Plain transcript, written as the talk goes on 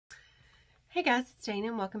Hey guys, it's Dana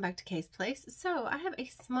and welcome back to Poetspice. So I have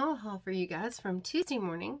a small haul for you guys from Tuesday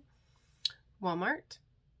morning, Walmart,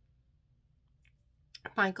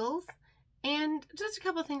 Michael's, and just a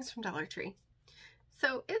couple things from Dollar Tree.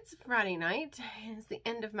 So it's Friday night. It's the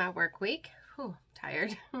end of my work week. Whew,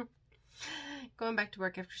 tired. Going back to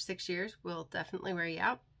work after 6 years will definitely wear you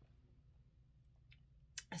out.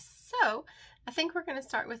 So I think we're going to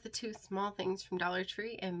start with the two small things from Dollar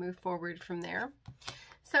Tree and move forward from there.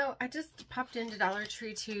 So I just popped into Dollar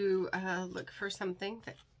Tree to look for something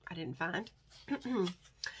that I didn't find.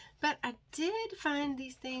 But I did find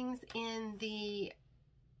these things in the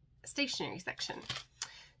stationery section.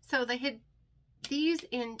 So they had these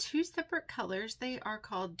in two separate colors. They are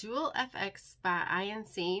called Dual FX by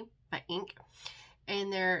INC, by Ink.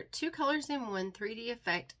 And they're two colors in one, 3D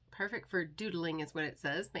effect. Perfect for doodling is what it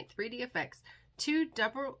says. Make 3D effects. Two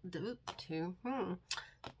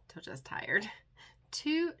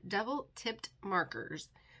double-tipped markers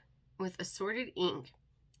with assorted ink.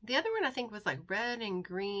 The other one I think was like red and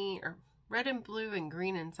green, or red and blue and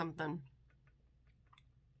green and something.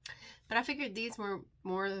 But I figured these were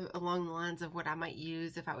more along the lines of what I might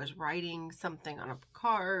use if I was writing something on a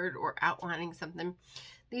card or outlining something.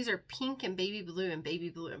 These are pink and baby blue and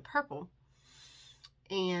purple.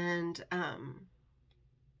 And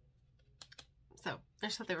so I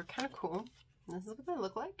just thought they were kind of cool. This is what they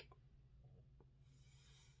look like.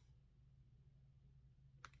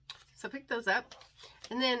 So I picked those up,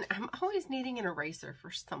 and then I'm always needing an eraser for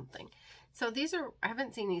something. So these are, I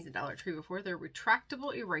haven't seen these at Dollar Tree before. They're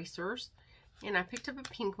retractable erasers, and I picked up a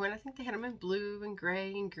pink one. I think they had them in blue and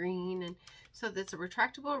gray and green, and so that's a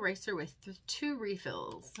retractable eraser with two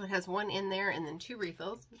refills. So it has one in there and then two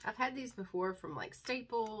refills. I've had these before from like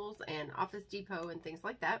Staples and Office Depot and things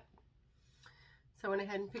like that. So I went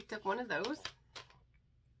ahead and picked up one of those.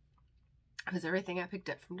 That was everything I picked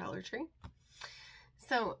up from Dollar Tree.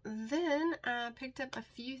 So then I picked up a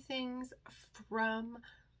few things from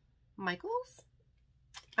Michael's.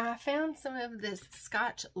 I found some of this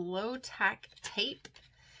Scotch low tack tape.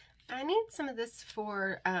 I need some of this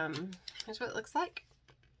for, here's what it looks like.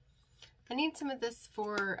 I need some of this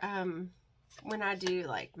for when I do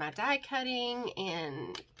like my die cutting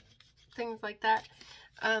and things like that.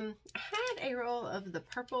 I had a roll of the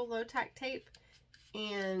purple low tack tape,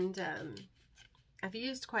 and I've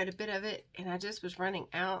used quite a bit of it, and I just was running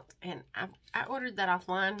out, and I ordered that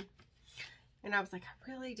offline, and I was like,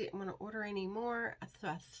 I really didn't want to order any more, so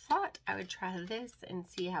I thought I would try this and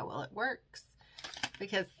see how well it works,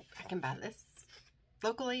 because I can buy this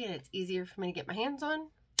locally, and it's easier for me to get my hands on.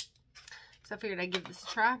 So I figured I'd give this a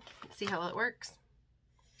try, see how well it works.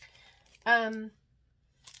 I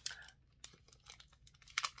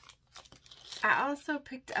also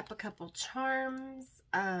picked up a couple charms.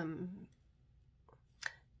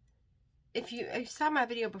 If you saw my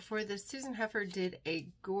video before this, Susan Heffer did a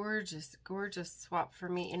gorgeous swap for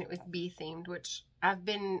me, and it was bee themed, which I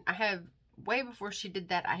have way before she did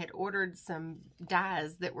that. I had ordered some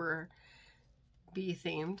dies that were bee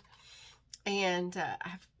themed, and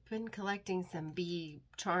I've been collecting some bee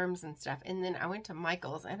charms and stuff. And then I went to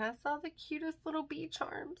Michael's and I saw the cutest little bee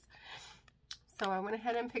charms, so I went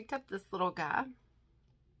ahead and picked up this little guy.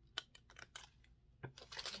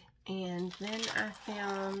 And then I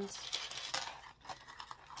found,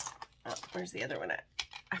 oh, where's the other one at?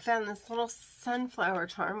 I found this little sunflower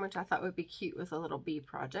charm, which I thought would be cute with a little bee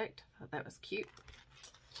project. I thought that was cute.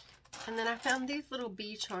 And then I found these little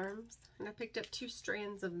bee charms, and I picked up 2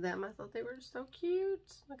 strands of them. I thought they were so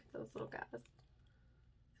cute. Look at those little guys. If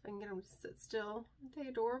I can get them to sit still. Aren't they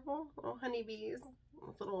adorable? Little honeybees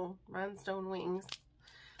with little rhinestone wings.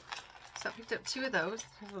 So I picked up 2 of those.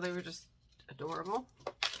 So they were just adorable.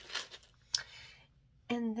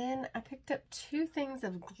 And then I picked up 2 things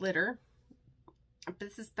of glitter.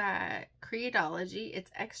 This is by Creatology.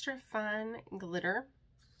 It's extra fine glitter.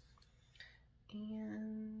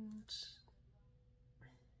 And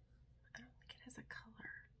I don't think it has a color.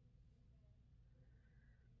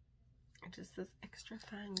 It just says extra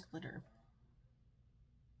fine glitter.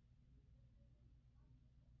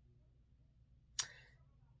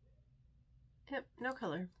 Yep, no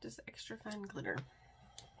color, just extra fine glitter.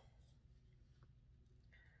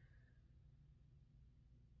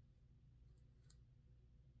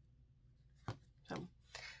 So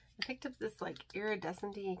I picked up this like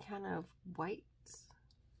iridescent-y kind of white.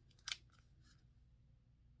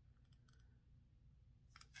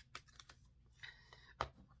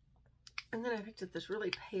 And then I picked up this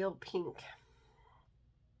really pale pink.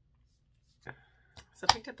 So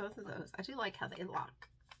I picked up both of those. I do like how they lock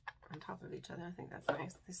on top of each other. I think that's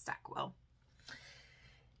nice. They stack well.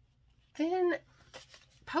 Then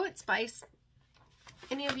Poetspice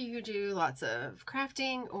any of you who do lots of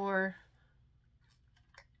crafting or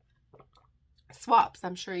swaps,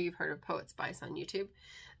 I'm sure you've heard of Poetspice on YouTube.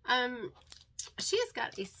 She has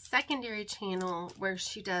got a secondary channel where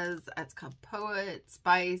she does, it's called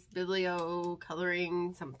Poetspice Biblio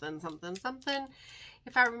Coloring something something something.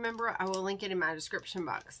 If I remember, I will link it in my description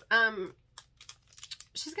box.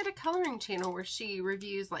 She's got a coloring channel where she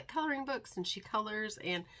reviews like coloring books and she colors,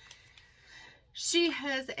 and she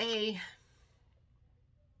has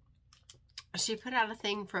she put out a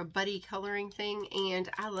thing for a buddy coloring thing, and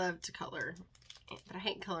I love to color, but I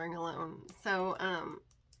hate coloring alone. So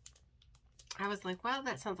I was like, wow,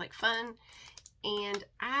 that sounds like fun. And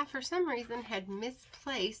I, for some reason, had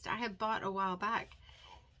misplaced, I had bought a while back,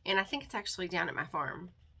 and I think it's actually down at my farm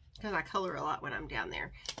because I color a lot when I'm down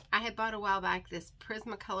there. I had bought a while back this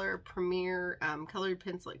Prismacolor Premier colored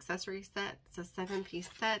pencil accessory set. It's a 7-piece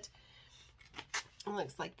set. It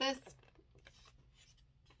looks like this.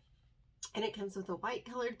 And it comes with a white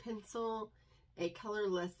colored pencil, a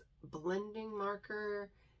colorless blending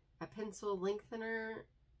marker, a pencil lengthener,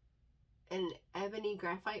 an ebony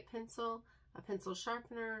graphite pencil, a pencil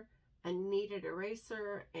sharpener, a kneaded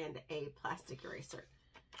eraser, and a plastic eraser.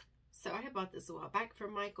 So I had bought this a while back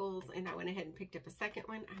from Michael's, and I went ahead and picked up a second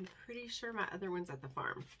one. I'm pretty sure my other one's at the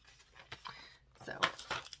farm. So,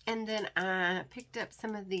 and then I picked up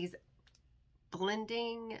some of these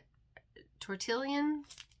blending tortillions,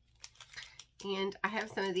 and I have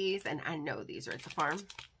some of these, and I know these are at the farm,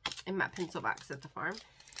 in my pencil box at the farm.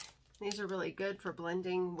 These are really good for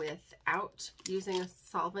blending without using a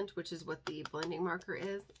solvent, which is what the blending marker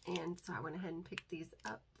is. And so I went ahead and picked these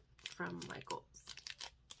up from Michael's.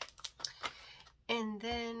 And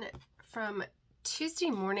then from Tuesday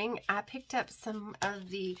morning, I picked up some of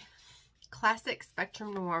the classic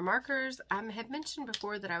Spectrum Noir markers. I had mentioned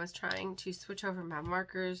before that I was trying to switch over my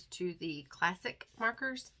markers to the classic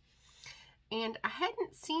markers. And I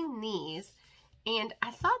hadn't seen these. And I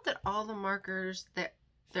thought that all the markers that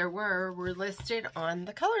there were listed on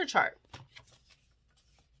the color chart.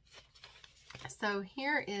 So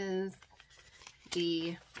here is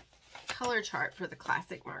the color chart for the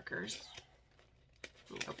classic markers.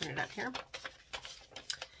 Let me open it up here.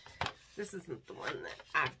 This isn't the one that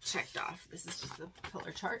I've checked off. This is just the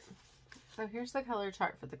color chart. So here's the color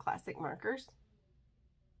chart for the classic markers.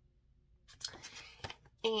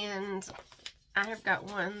 And I have got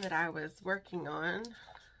one that I was working on,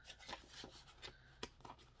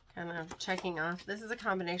 kind of checking off. This is a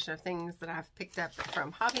combination of things that I've picked up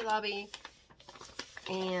from Hobby Lobby,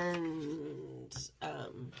 and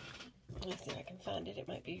let's see if I can find it. It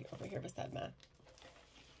might be over here beside my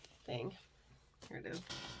thing. Here it is.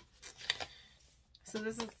 So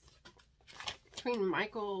this is between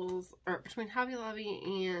Michael's, or between Hobby Lobby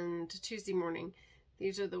and Tuesday morning.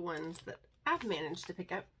 These are the ones that I've managed to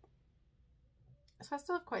pick up. So I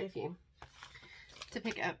still have quite a few to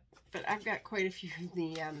pick up, but I've got quite a few of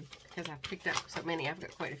the, because I've picked up so many, I've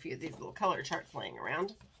got quite a few of these little color charts laying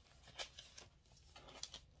around.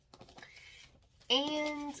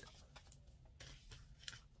 And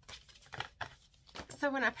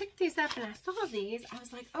so when I picked these up and I saw these, I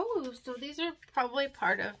was like, oh, so these are probably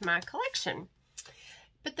part of my collection.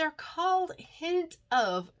 But they're called Hint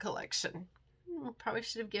of Collection. Probably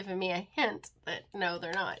should have given me a hint, but no,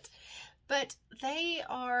 they're not. But they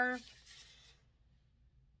are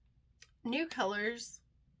new colors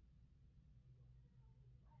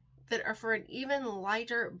that are for an even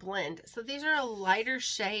lighter blend. So these are a lighter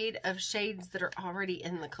shade of shades that are already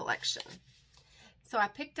in the collection. So I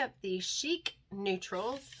picked up the Chic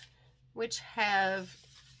Neutrals, which have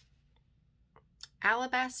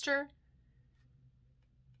Alabaster,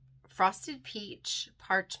 Frosted Peach,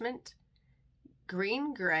 Parchment,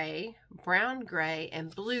 Green Gray, Brown Gray,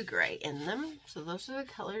 and Blue Gray in them. So those are the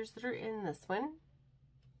colors that are in this one.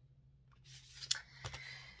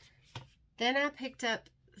 Then I picked up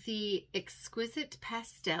the Exquisite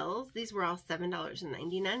Pastels. These were all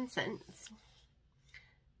 $7.99.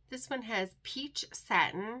 This one has Peach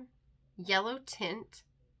Satin, Yellow Tint,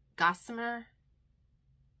 Gossamer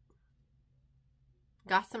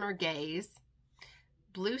Gaze,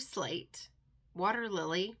 Blue Slate, Water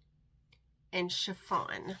Lily, and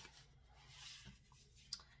Chiffon.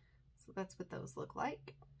 So that's what those look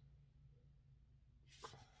like.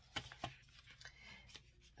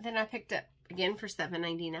 Then I picked up, again for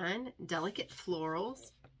 $7.99, Delicate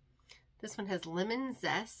Florals. This one has Lemon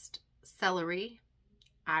Zest, Celery,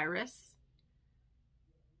 Iris,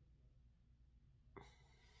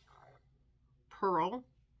 Pearl,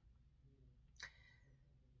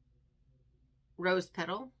 Rose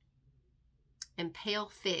Petal, and Pale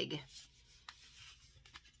Fig.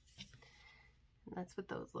 That's what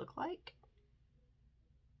those look like.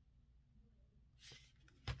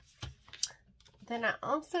 Then I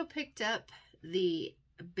also picked up the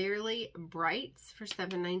Barely Brights for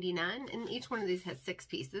 $7.99, and each one of these has 6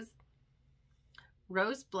 pieces.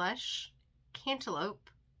 Rose Blush, Cantaloupe,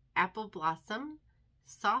 Apple Blossom,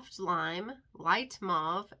 Soft Lime, Light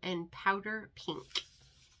Mauve, and Powder Pink.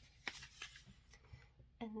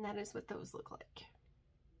 And that is what those look like.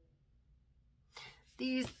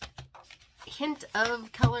 These hint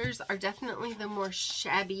of colors are definitely the more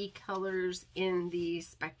shabby colors in the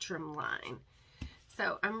Spectrum line.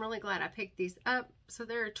 So I'm really glad I picked these up. So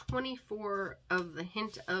there are 24 of the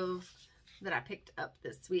hint of that I picked up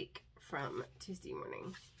this week from Tuesday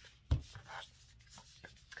morning.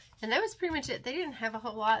 And that was pretty much it. They didn't have a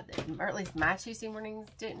whole lot, or at least my Tuesday mornings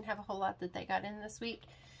didn't have a whole lot that they got in this week.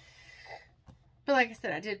 But like I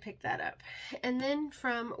said, I did pick that up. And then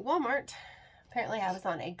from Walmart, apparently I was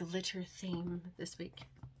on a glitter theme this week.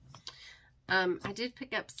 I did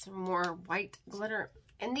pick up some more white glitter.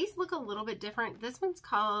 And these look a little bit different. This one's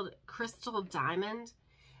called Crystal Diamond.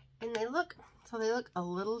 And they look a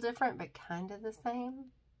little different, but kind of the same.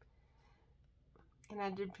 And I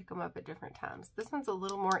did pick them up at different times. This one's a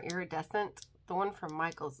little more iridescent. The one from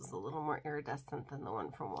Michael's is a little more iridescent than the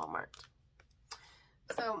one from Walmart.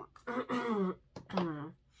 So,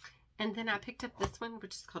 and then I picked up this one,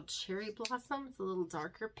 which is called Cherry Blossom. It's a little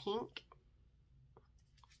darker pink.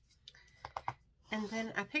 And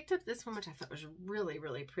then I picked up this one, which I thought was really,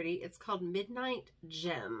 really pretty. It's called Midnight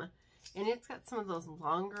Gem. And it's got some of those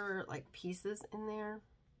longer, like, pieces in there.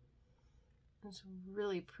 It's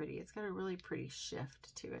really pretty. It's got a really pretty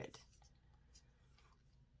shift to it.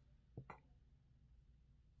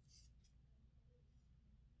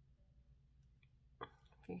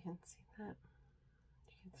 If you can see that.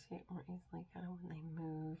 You can see it more easily kind of when they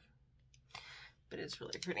move. But it's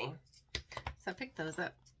really pretty. So I picked those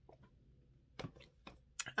up.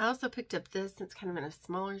 I also picked up this. It's kind of in a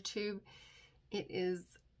smaller tube. It is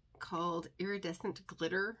called Iridescent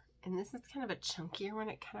Glitter. And this is kind of a chunkier one.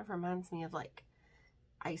 It kind of reminds me of like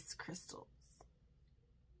ice crystals.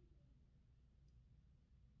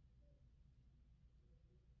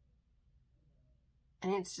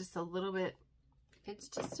 And it's just a little bit, it's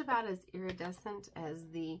just about as iridescent as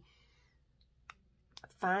the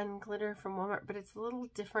fine glitter from Walmart, but it's a little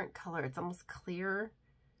different color. It's almost clear,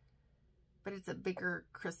 but it's a bigger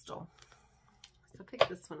crystal. So pick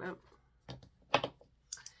this one up.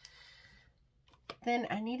 Then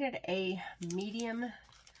I needed a medium,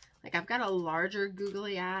 like I've got a larger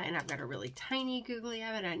googly eye and I've got a really tiny googly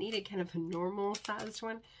eye, but I needed kind of a normal sized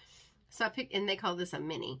one. So I picked, and they call this a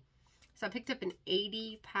mini. So I picked up an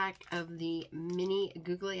 80 pack of the mini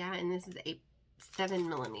googly eye, and this is a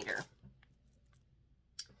 7mm.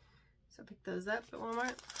 So I picked those up at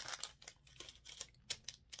Walmart.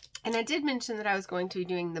 And I did mention that I was going to be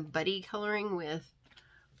doing the buddy coloring with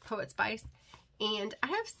Poetspice. And I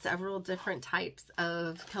have several different types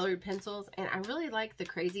of colored pencils, and I really like the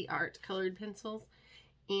Crazy Art colored pencils.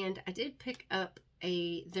 And I did pick up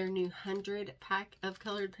their new 100 pack of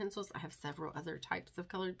colored pencils. I have several other types of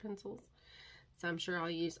colored pencils, so I'm sure I'll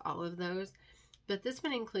use all of those. But this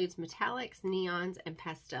one includes metallics, neons, and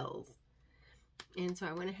pastels. And so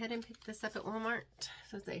I went ahead and picked this up at Walmart.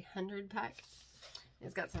 So it's a 100 pack.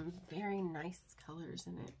 It's got some very nice colors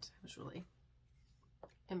in it. I was really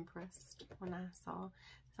impressed when I saw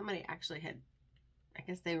somebody actually had, I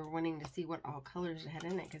guess they were wanting to see what all colors it had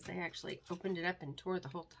in it, because they actually opened it up and tore the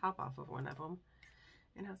whole top off of one of them.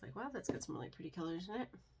 And I was like, wow, that's got some really pretty colors in it.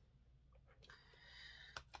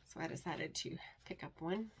 So I decided to pick up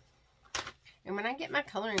one. And when I get my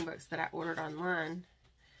coloring books that I ordered online,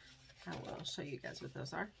 I will show you guys what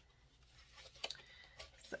those are.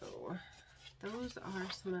 So those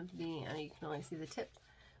are some of the, you can only see the tip,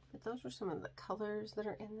 but those are some of the colors that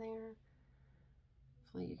are in there.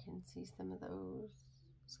 Hopefully you can see some of those.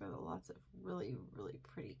 It's got lots of really, really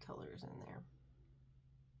pretty colors in there.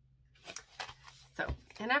 So,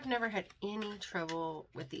 and I've never had any trouble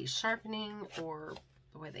with these sharpening or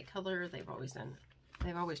the way they color. They've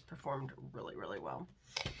always performed really, really well.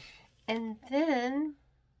 And then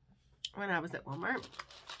when I was at Walmart,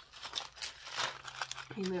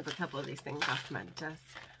 let me move a couple of these things off my desk,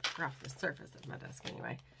 or off the surface of my desk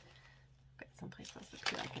anyway. Got someplace else up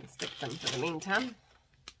here I can stick them for the meantime.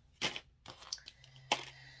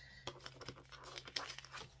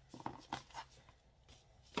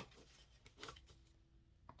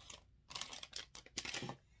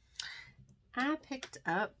 I picked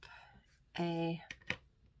up a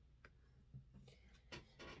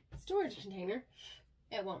storage container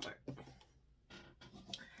at Walmart.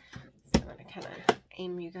 So I'm going to kind of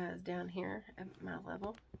aim you guys down here at my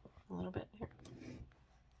level a little bit here.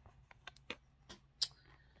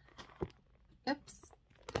 Oops.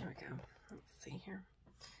 There we go. Let's see here.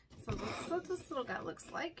 So this is what this little guy looks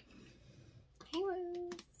like. He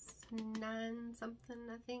was 9 something,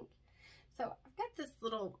 I think. So I've got this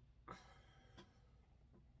little,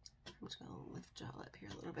 I'm just going to lift y'all up here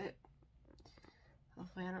a little bit.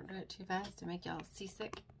 Hopefully I don't do it too fast to make y'all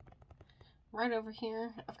seasick. Right over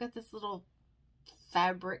here, I've got this little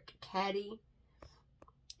fabric caddy.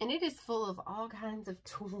 And it is full of all kinds of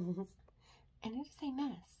tools. And it is a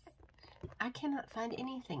mess. I cannot find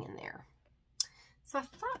anything in there. So I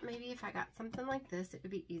thought maybe if I got something like this, it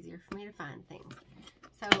would be easier for me to find things.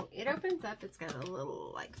 So it opens up. It's got a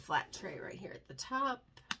little like flat tray right here at the top.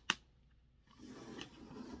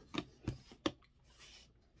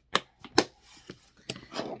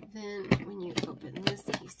 Then when you open this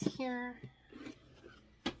piece here,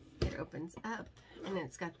 it opens up and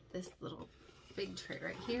it's got this little big tray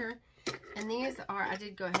right here. And these are, I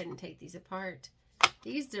did go ahead and take these apart.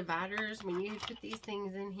 These dividers, when you put these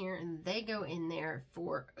things in here, and they go in there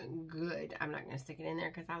for good. I'm not going to stick it in there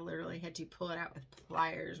because I literally had to pull it out with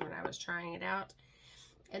pliers when I was trying it out.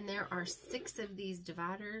 And there are 6 of these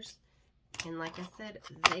dividers. And like I said,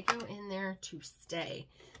 they go in there to stay.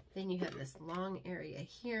 Then you have this long area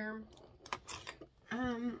here.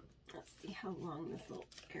 Let's see how long this little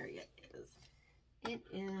area is. It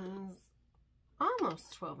is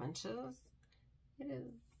almost 12 inches. It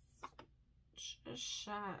is just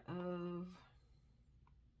shy of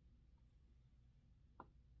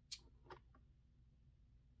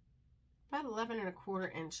about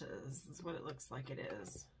 11¼ inches is what it looks like it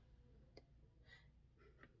is.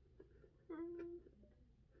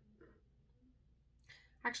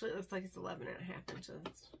 Actually, it looks like it's 11½ inches.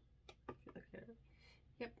 If you look at it.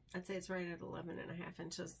 Yep, I'd say it's right at 11½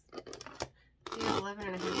 inches. So you have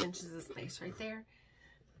 11½ inches of space right there.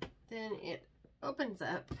 Then it opens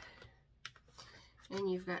up. And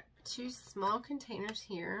you've got 2 small containers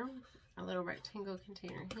here, a little rectangle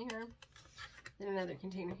container here, then another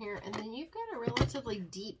container here, and then you've got a relatively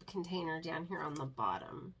deep container down here on the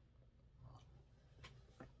bottom.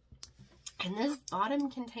 And this bottom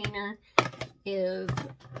container is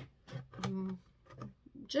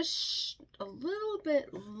just a little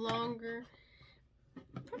bit longer,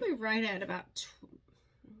 probably right at about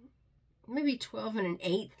maybe 12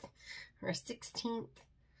 1/8 or 1/16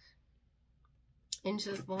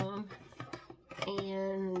 inches long,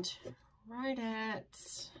 and right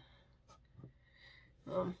at,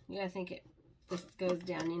 yeah, I think this goes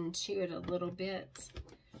down into it a little bit.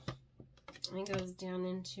 It goes down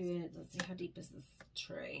into it. Let's see, how deep is this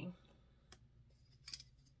tray?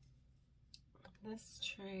 This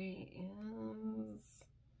tray is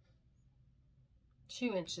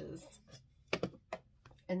 2 inches,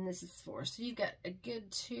 and this is 4. So you've got a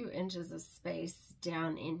good 2 inches of space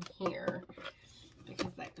down in here,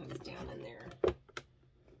 because that goes down in there.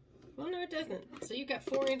 Well, no, it doesn't. So you've got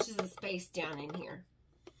 4 inches of space down in here.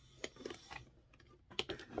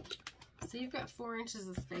 So you've got 4 inches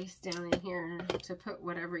of space down in here to put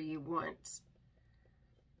whatever you want.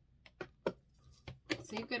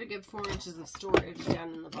 So you've got a good 4 inches of storage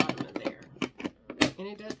down in the bottom of there. And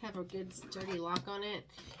it does have a good sturdy lock on it.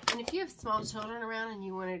 And if you have small children around and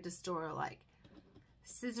you wanted to store like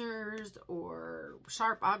scissors or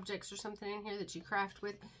sharp objects or something in here that you craft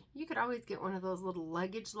with, you could always get one of those little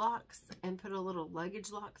luggage locks and put a little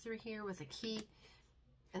luggage lock through here with a key,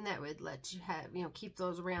 and that would let you have, you know, keep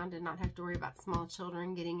those around and not have to worry about small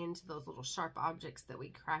children getting into those little sharp objects that we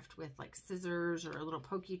craft with, like scissors or little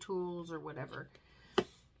pokey tools or whatever.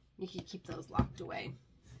 You could keep those locked away.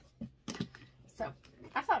 So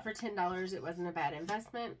I thought for $10 it wasn't a bad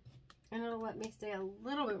investment, and it'll let me stay a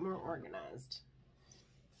little bit more organized.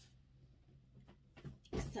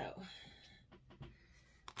 So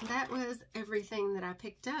that was everything that I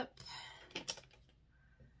picked up.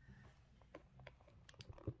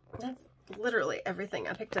 That's literally everything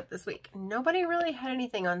I picked up this week. Nobody really had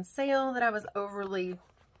anything on sale that I was overly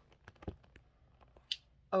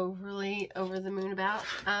over the moon about.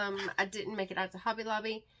 I didn't make it out to Hobby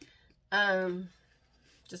Lobby.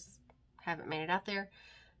 Just haven't made it out there.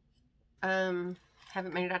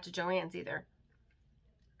 Haven't made it out to Joann's either.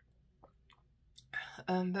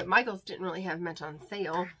 But Michael's didn't really have much on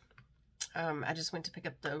sale. I just went to pick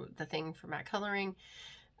up the thing for my coloring.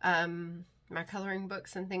 My coloring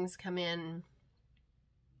books and things come in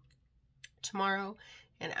tomorrow,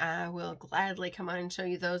 and I will gladly come on and show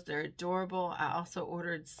you those. They're adorable. I also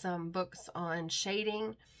ordered some books on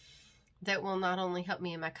shading that will not only help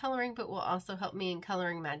me in my coloring, but will also help me in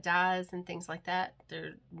coloring my dyes and things like that.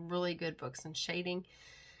 They're really good books in shading.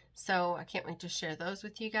 So I can't wait to share those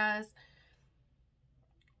with you guys.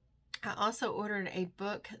 I also ordered a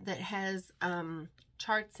book that has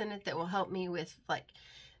charts in it that will help me with like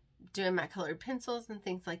doing my colored pencils and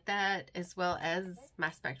things like that, as well as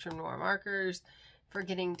my Spectrum Noir markers for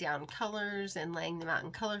getting down colors and laying them out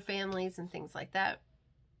in color families and things like that.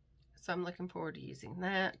 So I'm looking forward to using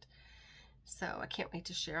that. So I can't wait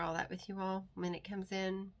to share all that with you all when it comes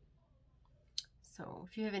in. So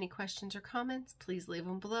if you have any questions or comments, please leave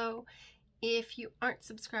them below. If you aren't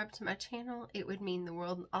subscribed to my channel, it would mean the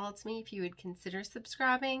world and all to me if you would consider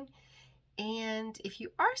subscribing. And if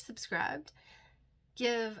you are subscribed,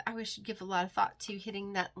 I wish you'd give a lot of thought to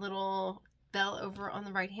hitting that little bell over on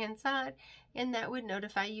the right hand side, and that would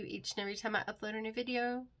notify you each and every time I upload a new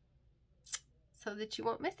video so that you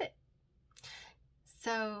won't miss it.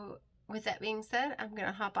 So with that being said, I'm going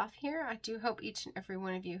to hop off here. I do hope each and every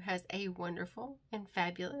one of you has a wonderful and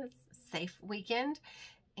fabulous, safe weekend,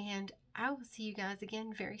 and I will see you guys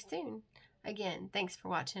again very soon. Again, thanks for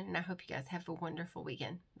watching, and I hope you guys have a wonderful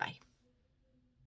weekend. Bye.